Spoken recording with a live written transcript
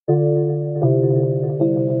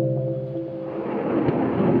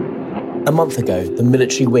A month ago, the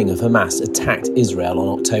military wing of Hamas attacked Israel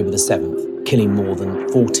on October the 7th, killing more than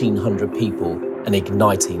 1,400 people and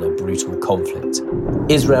igniting a brutal conflict.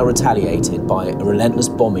 Israel retaliated by a relentless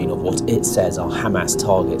bombing of what it says are Hamas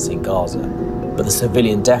targets in Gaza. But the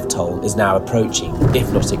civilian death toll is now approaching, if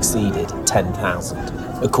not exceeded,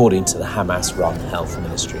 10,000, according to the Hamas-run health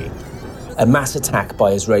ministry. A mass attack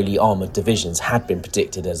by Israeli armoured divisions had been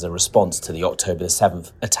predicted as a response to the October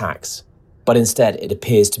 7th attacks. But instead, it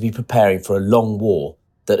appears to be preparing for a long war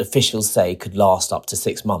that officials say could last up to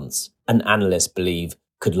 6 months, and analysts believe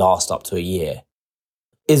could last up to a year.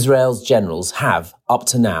 Israel's generals have, up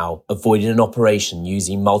to now, avoided an operation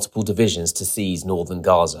using multiple divisions to seize northern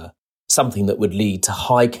Gaza, something that would lead to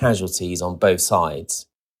high casualties on both sides.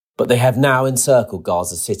 But they have now encircled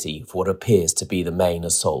Gaza City for what appears to be the main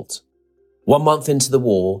assault. 1 month into the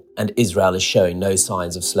war, and Israel is showing no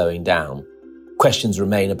signs of slowing down. Questions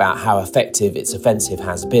remain about how effective its offensive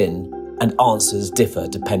has been, and answers differ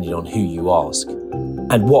depending on who you ask.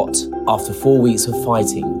 And what, after 4 weeks of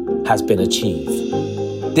fighting, has been achieved.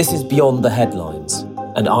 This is Beyond the Headlines,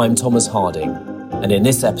 and I'm Thomas Harding, and in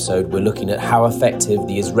this episode we're looking at how effective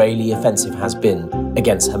the Israeli offensive has been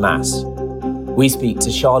against Hamas. We speak to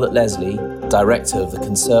Charlotte Leslie, Director of the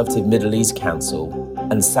Conservative Middle East Council,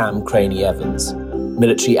 and Sam Craney-Evans,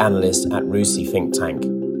 military analyst at RUSI think tank,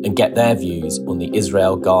 and get their views on the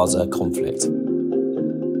Israel-Gaza conflict.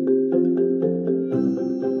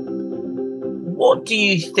 What do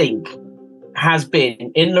you think has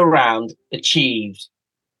been, in the round, achieved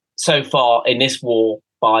so far in this war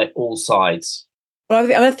by all sides?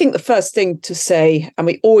 Well, I think the first thing to say, and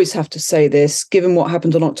we always have to say this, given what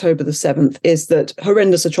happened on October the 7th, is that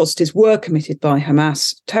horrendous atrocities were committed by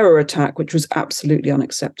Hamas, terror attack, which was absolutely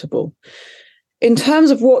unacceptable. In terms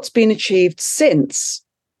of what's been achieved since,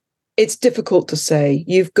 it's difficult to say.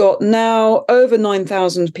 You've got now over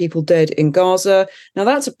 9,000 people dead in Gaza. Now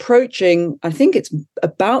that's approaching, I think it's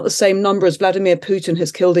about the same number as Vladimir Putin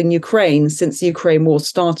has killed in Ukraine since the Ukraine war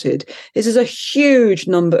started. This is a huge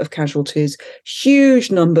number of casualties, huge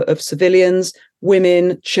number of civilians,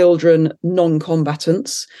 women, children,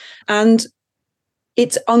 non-combatants. And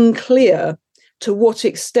it's unclear to what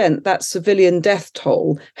extent that civilian death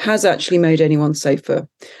toll has actually made anyone safer.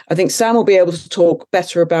 I think Sam will be able to talk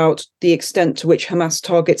better about the extent to which Hamas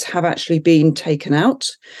targets have actually been taken out.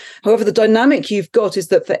 However, the dynamic you've got is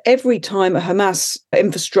that for every time a Hamas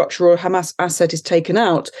infrastructure or a Hamas asset is taken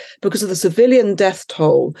out, because of the civilian death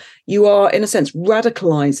toll, you are, in a sense,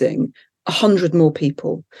 radicalizing 100 more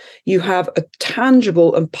people. You have a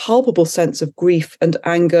tangible and palpable sense of grief and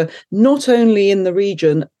anger, not only in the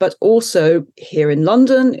region, but also here in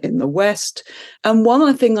London, in the West. And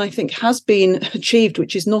one thing I think has been achieved,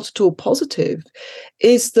 which is not at all positive,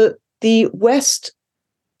 is that the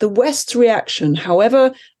West's reaction,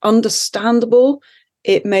 however understandable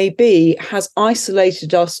it may be, has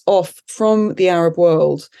isolated us off from the Arab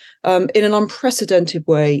world in an unprecedented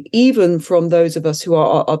way, even from those of us who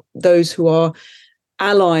are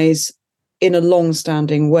allies in a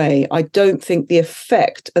long-standing way. I don't think the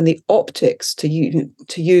effect and the optics, to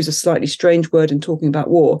use a slightly strange word in talking about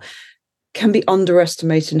war, can be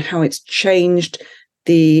underestimated in how it's changed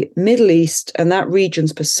the Middle East and that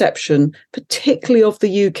region's perception, particularly of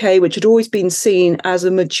the UK, which had always been seen as a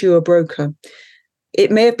mature broker. It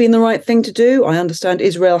may have been the right thing to do. I understand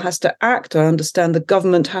Israel has to act. I understand the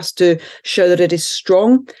government has to show that it is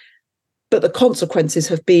strong. But the consequences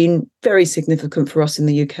have been very significant for us in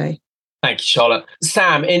the UK. Thank you, Charlotte.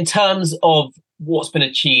 Sam, in terms of what's been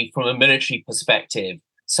achieved from a military perspective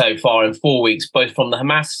so far in 4 weeks, both from the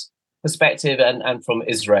Hamas perspective and from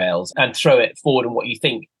Israel's, and throw it forward on what you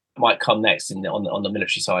think might come next on the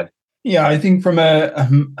military side. Yeah, I think from a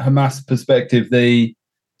Hamas perspective, they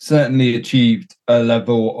certainly achieved a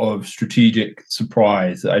level of strategic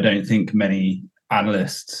surprise that I don't think many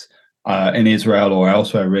analysts in Israel or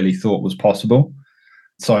elsewhere really thought was possible.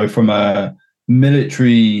 So from a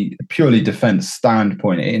military, purely defense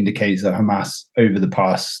standpoint, it indicates that Hamas over the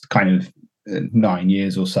past kind of 9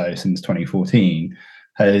 years or so, since 2014,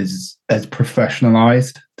 has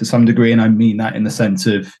professionalized to some degree. And I mean that in the sense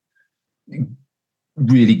of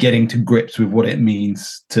really getting to grips with what it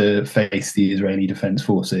means to face the Israeli Defense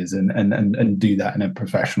Forces and do that in a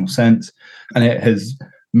professional sense. And it has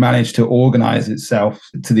managed to organize itself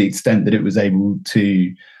to the extent that it was able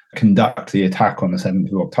to conduct the attack on the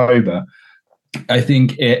 7th of October. I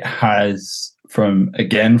think it has, from a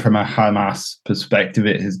Hamas perspective,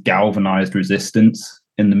 it has galvanized resistance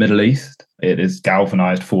in the Middle East. It has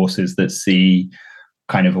galvanized forces that see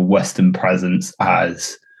kind of a Western presence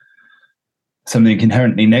as something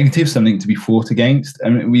inherently negative, something to be fought against.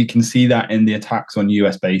 And we can see that in the attacks on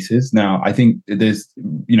US bases. Now, I think there's,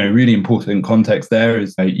 really important context there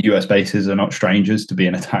is US bases are not strangers to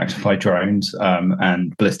being attacked by drones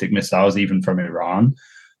and ballistic missiles, even from Iran.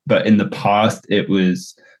 But in the past, the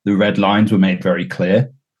red lines were made very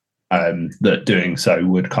clear that doing so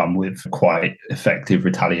would come with quite effective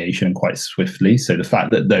retaliation quite swiftly. So the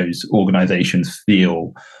fact that those organizations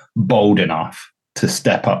feel bold enough to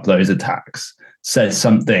step up those attacks says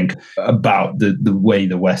something about the way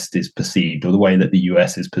the West is perceived, or the way that the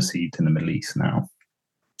US is perceived in the Middle East now.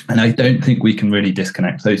 And I don't think we can really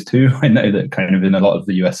disconnect those two. I know that kind of in a lot of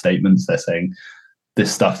the US statements, they're saying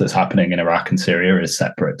this stuff that's happening in Iraq and Syria is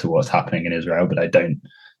separate to what's happening in Israel, but I don't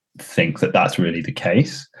think that that's really the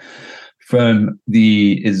case. From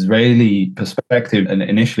the Israeli perspective, and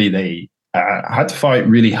initially they had to fight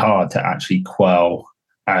really hard to actually quell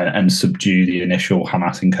and subdue the initial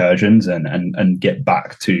Hamas incursions and get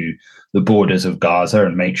back to the borders of Gaza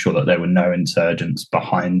and make sure that there were no insurgents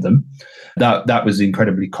behind them. That was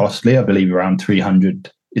incredibly costly. I believe around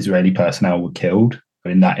 300 Israeli personnel were killed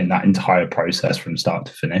in that entire process from start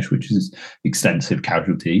to finish, which is extensive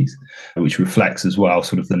casualties, which reflects as well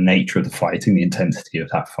sort of the nature of the fighting, the intensity of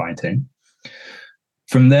that fighting.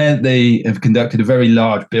 From there, they have conducted a very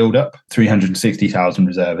large build-up, 360,000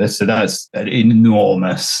 reservists. So that's an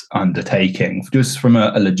enormous undertaking, just from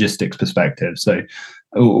a logistics perspective. So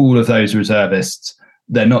all of those reservists,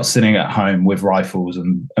 they're not sitting at home with rifles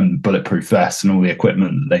and bulletproof vests and all the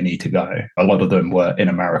equipment that they need to go. A lot of them were in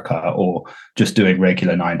America or just doing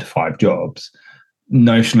regular 9-to-5 jobs.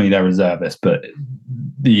 Notionally, they're reservists, but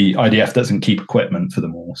the IDF doesn't keep equipment for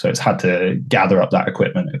them all. So it's had to gather up that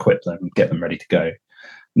equipment, equip them, get them ready to go.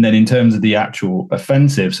 And then in terms of the actual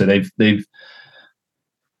offensive, so they've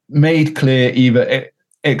made clear either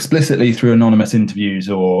explicitly through anonymous interviews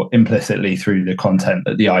or implicitly through the content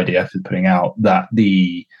that the IDF is putting out that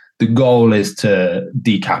the goal is to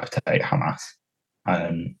decapitate Hamas.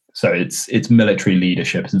 So its military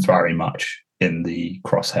leadership is very much in the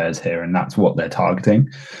crosshairs here, and that's what they're targeting.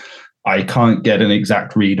 I can't get an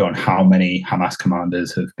exact read on how many Hamas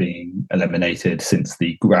commanders have been eliminated since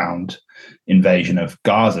the ground invasion of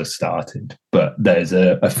Gaza started, but there's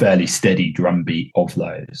a fairly steady drumbeat of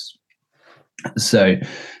those. So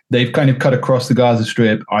they've kind of cut across the Gaza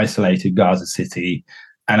Strip, isolated Gaza City,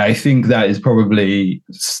 and I think that is probably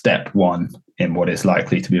step one in what is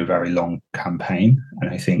likely to be a very long campaign.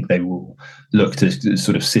 And I think they will look to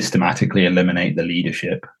sort of systematically eliminate the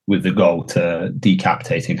leadership with the goal to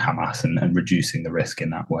decapitating Hamas and reducing the risk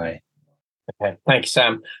in that way. Okay, thank you,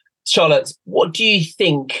 Sam. Charlotte, what do you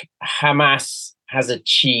think Hamas has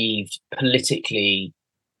achieved politically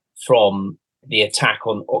from the attack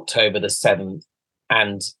on October the 7th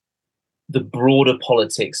and the broader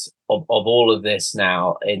politics of all of this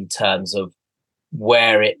now, in terms of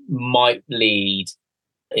where it might lead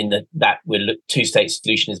in that two-state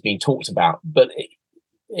solution is being talked about, but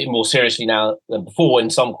more seriously now than before in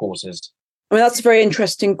some quarters? I mean, that's a very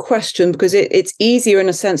interesting question, because it's easier in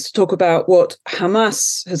a sense to talk about what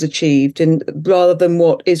Hamas has achieved rather than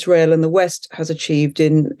what Israel and the West has achieved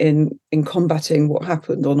in combating what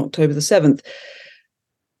happened on October the 7th.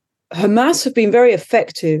 Hamas have been very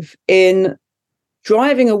effective in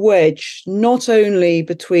driving a wedge not only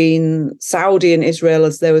between Saudi and Israel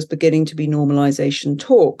as there was beginning to be normalization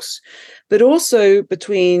talks, but also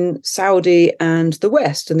between Saudi and the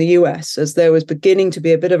West and the US as there was beginning to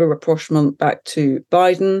be a bit of a rapprochement back to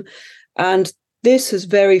Biden. And this has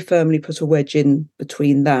very firmly put a wedge in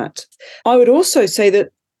between that. I would also say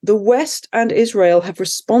that the West and Israel have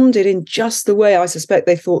responded in just the way I suspect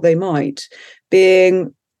they thought they might,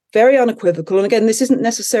 being very unequivocal. And again, this isn't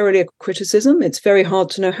necessarily a criticism. It's very hard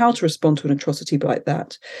to know how to respond to an atrocity like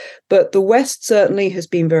that. But the West certainly has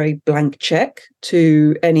been very blank check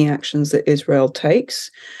to any actions that Israel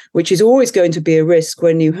takes, which is always going to be a risk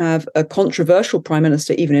when you have a controversial prime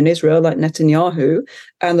minister, even in Israel, like Netanyahu,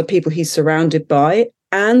 and the people he's surrounded by,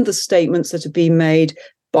 and the statements that have been made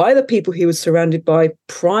by the people he was surrounded by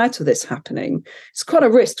prior to this happening. It's quite a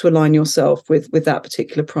risk to align yourself with that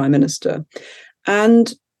particular prime minister.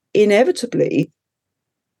 And inevitably,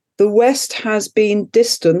 the West has been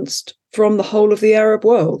distanced from the whole of the Arab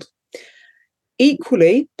world.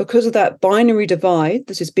 Equally, because of that binary divide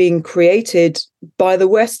that is being created by the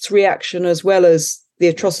West's reaction as well as the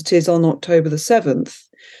atrocities on October the 7th,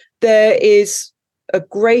 there is a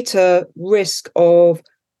greater risk of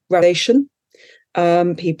radicalization.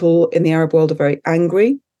 People in the Arab world are very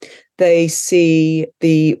angry. They see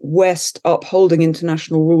the West upholding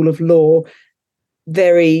international rule of law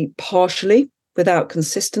very partially, without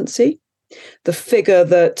consistency. The figure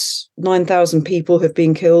that 9,000 people have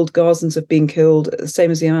been killed, Gazans have been killed, the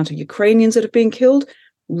same as the amount of Ukrainians that have been killed,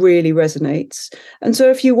 really resonates. And so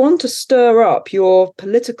if you want to stir up your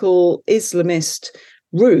political Islamist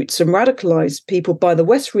roots and radicalize people by the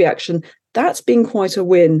West reaction, that's been quite a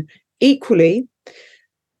win. Equally,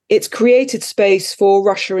 it's created space for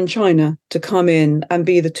Russia and China to come in and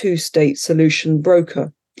be the two-state solution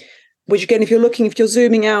broker. Which again, if you're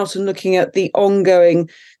zooming out and looking at the ongoing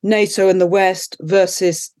NATO and the West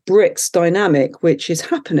versus BRICS dynamic, which is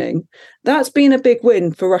happening, that's been a big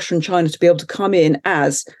win for Russia and China to be able to come in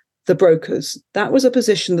as the brokers. That was a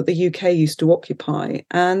position that the UK used to occupy,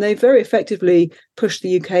 and they very effectively pushed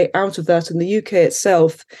the UK out of that, and the UK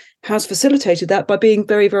itself has facilitated that by being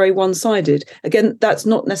very, very one-sided. Again, that's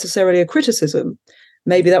not necessarily a criticism.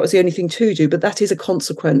 Maybe that was the only thing to do, but that is a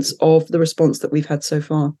consequence of the response that we've had so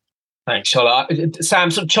far. Thanks, Charlotte. Sam,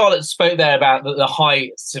 sort of Charlotte spoke there about the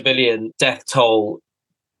high civilian death toll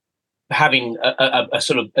having a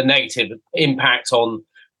sort of a negative impact on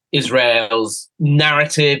Israel's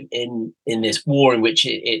narrative in this war, in which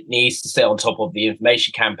it needs to stay on top of the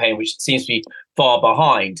information campaign, which seems to be far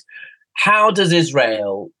behind. How does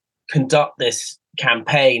Israel conduct this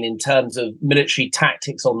campaign in terms of military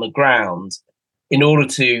tactics on the ground in order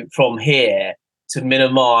to, from here, to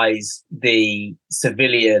minimise the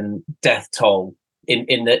civilian death toll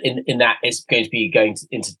in that it's going to be going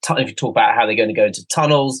into if you talk about how they're going to go into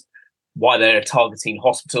tunnels, why they're targeting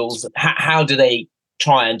hospitals, how do they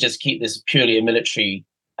try and just keep this purely a military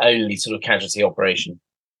only sort of casualty operation?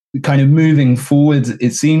 Kind of moving forward,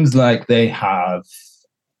 it seems like they have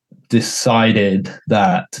decided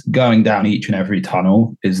that going down each and every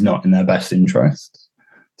tunnel is not in their best interest.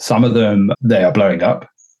 Some of them they are blowing up,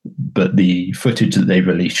 but the footage that they've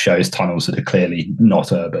released shows tunnels that are clearly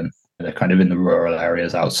not urban. They're kind of in the rural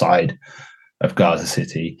areas outside of Gaza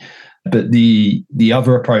City. But the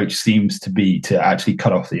other approach seems to be to actually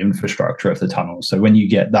cut off the infrastructure of the tunnels. So when you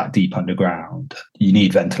get that deep underground, you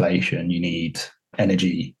need ventilation, you need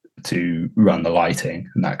energy to run the lighting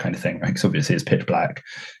and that kind of thing, right? Because obviously it's pitch black.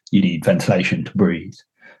 You need ventilation to breathe.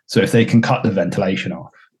 So if they can cut the ventilation off,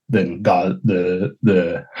 then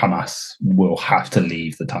the Hamas will have to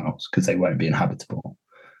leave the tunnels because they won't be inhabitable.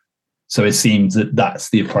 So it seems that that's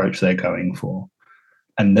the approach they're going for.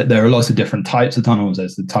 And that there are lots of different types of tunnels.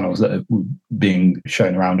 There's the tunnels that are being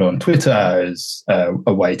shown around on Twitter as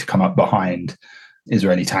a way to come up behind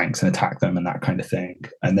Israeli tanks and attack them and that kind of thing.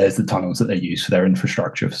 And there's the tunnels that they use for their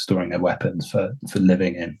infrastructure, for storing their weapons, for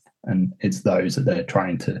living in. And it's those that they're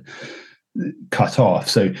trying to cut off.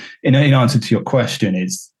 So in answer to your question,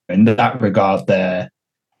 is in that regard,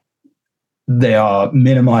 they are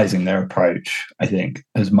minimizing their approach, I think,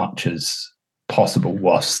 as much as possible,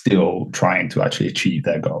 while still trying to actually achieve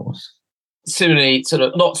their goals. Similarly, sort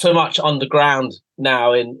of not so much underground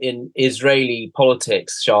now in Israeli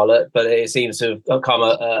politics, Charlotte, but it seems to have come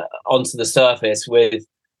onto the surface with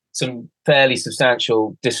some fairly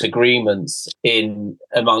substantial disagreements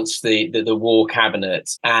amongst the war cabinet.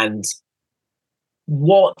 And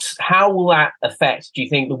how will that affect, do you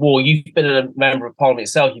think, the war? You've been a member of parliament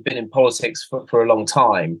yourself, you've been in politics for a long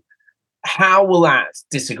time. How will that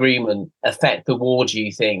disagreement affect the war, do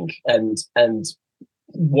you think? And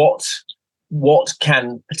what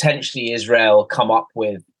can potentially Israel come up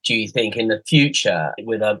with, do you think, in the future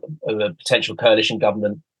with a potential coalition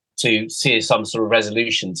government to see some sort of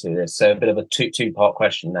resolution to this? So a bit of a two-part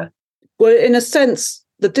question there. Well, in a sense,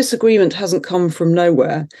 the disagreement hasn't come from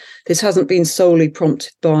nowhere. This hasn't been solely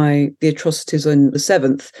prompted by the atrocities on the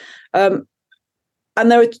 7th. And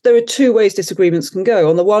there are two ways disagreements can go.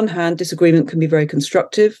 On the one hand, disagreement can be very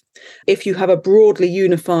constructive. If you have a broadly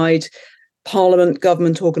unified parliament,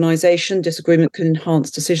 government organisation, disagreement can enhance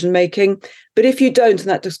decision-making. But if you don't, and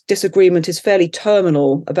that disagreement is fairly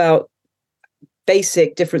terminal about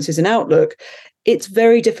basic differences in outlook, it's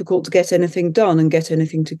very difficult to get anything done and get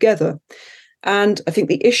anything together. And I think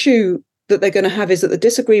the issue that they're going to have is that the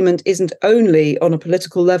disagreement isn't only on a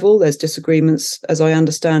political level. There's disagreements, as I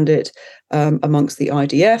understand it, amongst the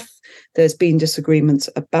IDF. There's been disagreements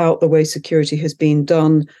about the way security has been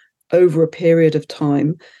done over a period of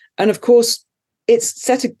time. And of course, it's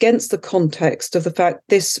set against the context of the fact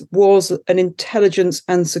this was an intelligence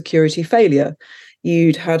and security failure.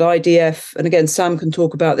 You'd had IDF, and again, Sam can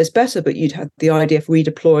talk about this better, but you'd had the IDF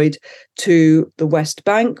redeployed to the West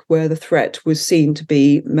Bank, where the threat was seen to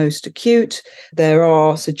be most acute. There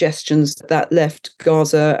are suggestions that left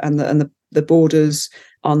Gaza and the borders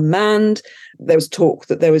unmanned. There was talk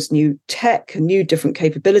that there was new tech and new different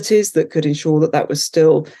capabilities that could ensure that was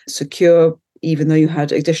still secure even though you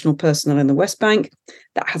had additional personnel in the West Bank.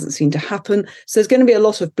 That hasn't seemed to happen. So there's going to be a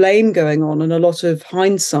lot of blame going on and a lot of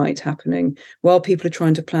hindsight happening while people are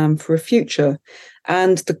trying to plan for a future.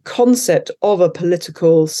 And the concept of a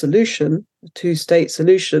political solution, a two-state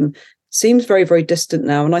solution, seems very, very distant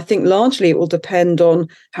now. And I think largely it will depend on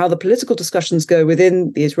how the political discussions go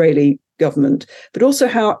within the Israeli government, but also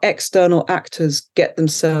how external actors get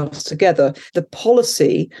themselves together. The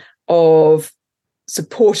policy of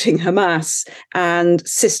supporting Hamas and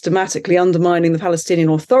systematically undermining the Palestinian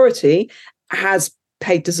Authority has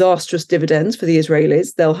paid disastrous dividends for the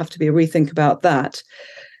Israelis. There'll have to be a rethink about that.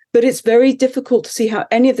 But it's very difficult to see how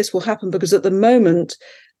any of this will happen, because at the moment,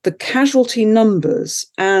 the casualty numbers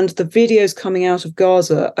and the videos coming out of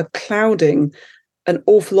Gaza are clouding an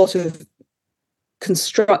awful lot of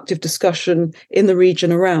constructive discussion in the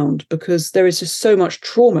region around, because there is just so much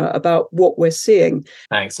trauma about what we're seeing.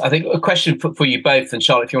 Thanks. I think a question for you both, and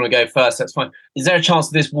Charlotte, if you want to go first, that's fine. Is there a chance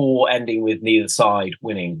of this war ending with neither side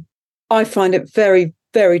winning? I find it very,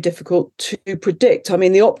 very difficult to predict. I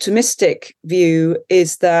mean, the optimistic view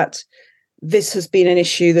is that this has been an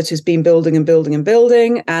issue that has been building and building and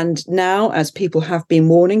building. And now, as people have been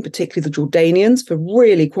warning, particularly the Jordanians, for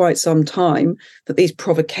really quite some time, that these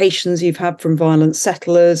provocations you've had from violent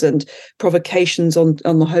settlers and provocations on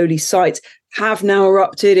the holy site have now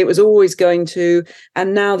erupted. It was always going to.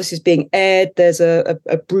 And now this is being aired. There's a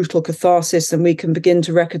brutal catharsis, and we can begin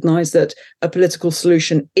to recognize that a political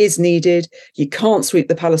solution is needed. You can't sweep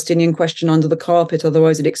the Palestinian question under the carpet,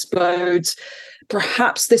 otherwise it explodes.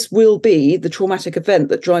 Perhaps this will be the traumatic event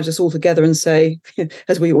that drives us all together and say,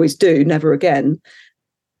 as we always do, never again.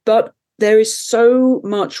 But there is so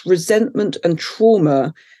much resentment and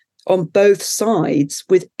trauma on both sides,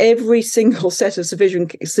 with every single set of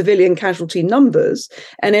civilian casualty numbers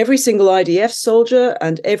and every single IDF soldier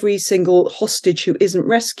and every single hostage who isn't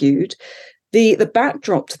rescued. The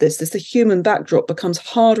backdrop to this, the human backdrop, becomes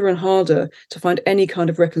harder and harder to find any kind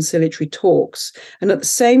of reconciliatory talks. And at the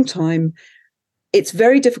same time, it's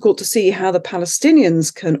very difficult to see how the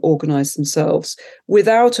Palestinians can organize themselves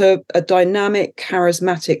without a dynamic,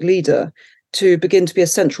 charismatic leader to begin to be a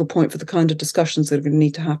central point for the kind of discussions that are going to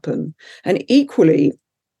need to happen. And equally,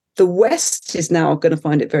 the West is now going to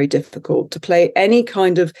find it very difficult to play any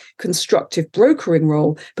kind of constructive brokering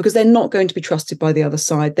role, because they're not going to be trusted by the other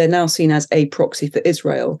side. They're now seen as a proxy for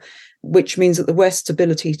Israel, which means that the West's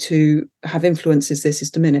ability to have influence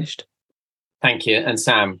is diminished. Thank you. And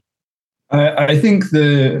Sam? I think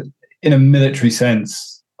in a military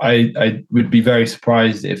sense, I would be very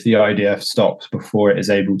surprised if the IDF stops before it is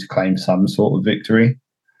able to claim some sort of victory,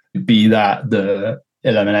 be that the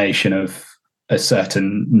elimination of a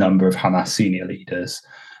certain number of Hamas senior leaders,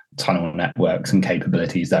 tunnel networks and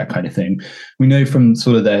capabilities, that kind of thing. We know from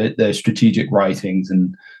sort of their strategic writings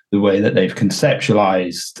and the way that they've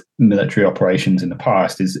conceptualized military operations in the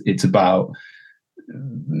past it's about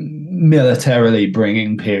militarily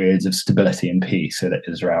bringing periods of stability and peace so that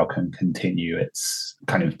Israel can continue its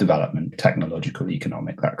kind of development, technological,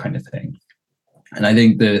 economic, that kind of thing. And I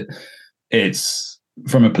think that it's,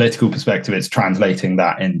 from a political perspective, it's translating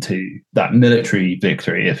that into that military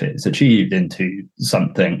victory, if it's achieved, into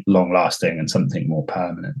something long-lasting and something more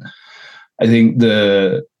permanent. I think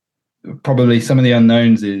probably some of the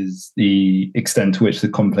unknowns is the extent to which the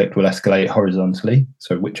conflict will escalate horizontally.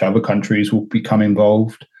 So which other countries will become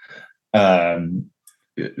involved.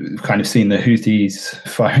 We've kind of seen the Houthis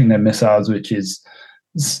firing their missiles, which is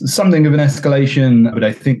something of an escalation, but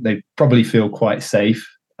I think they probably feel quite safe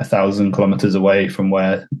 1,000 kilometers away from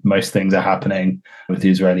where most things are happening, with the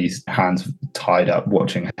Israelis' hands tied up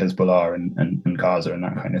watching Hezbollah and Gaza and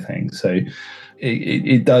that kind of thing. So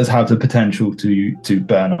it does have the potential to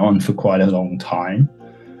burn on for quite a long time.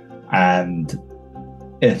 And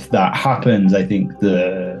if that happens, I think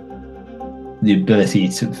the ability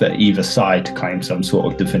for either side to claim some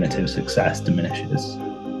sort of definitive success diminishes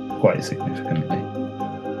quite significantly.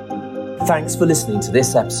 Thanks for listening to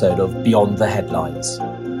this episode of Beyond the Headlines.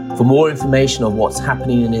 For more information on what's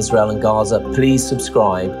happening in Israel and Gaza, please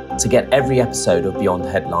subscribe to get every episode of Beyond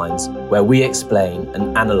Headlines, where we explain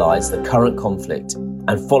and analyse the current conflict,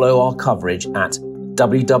 and follow our coverage at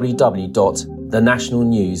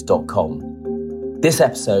www.thenationalnews.com. This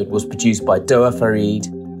episode was produced by Doa Farid,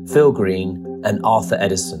 Phil Green and Arthur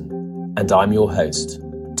Edison, and I'm your host,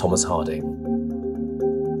 Thomas Harding.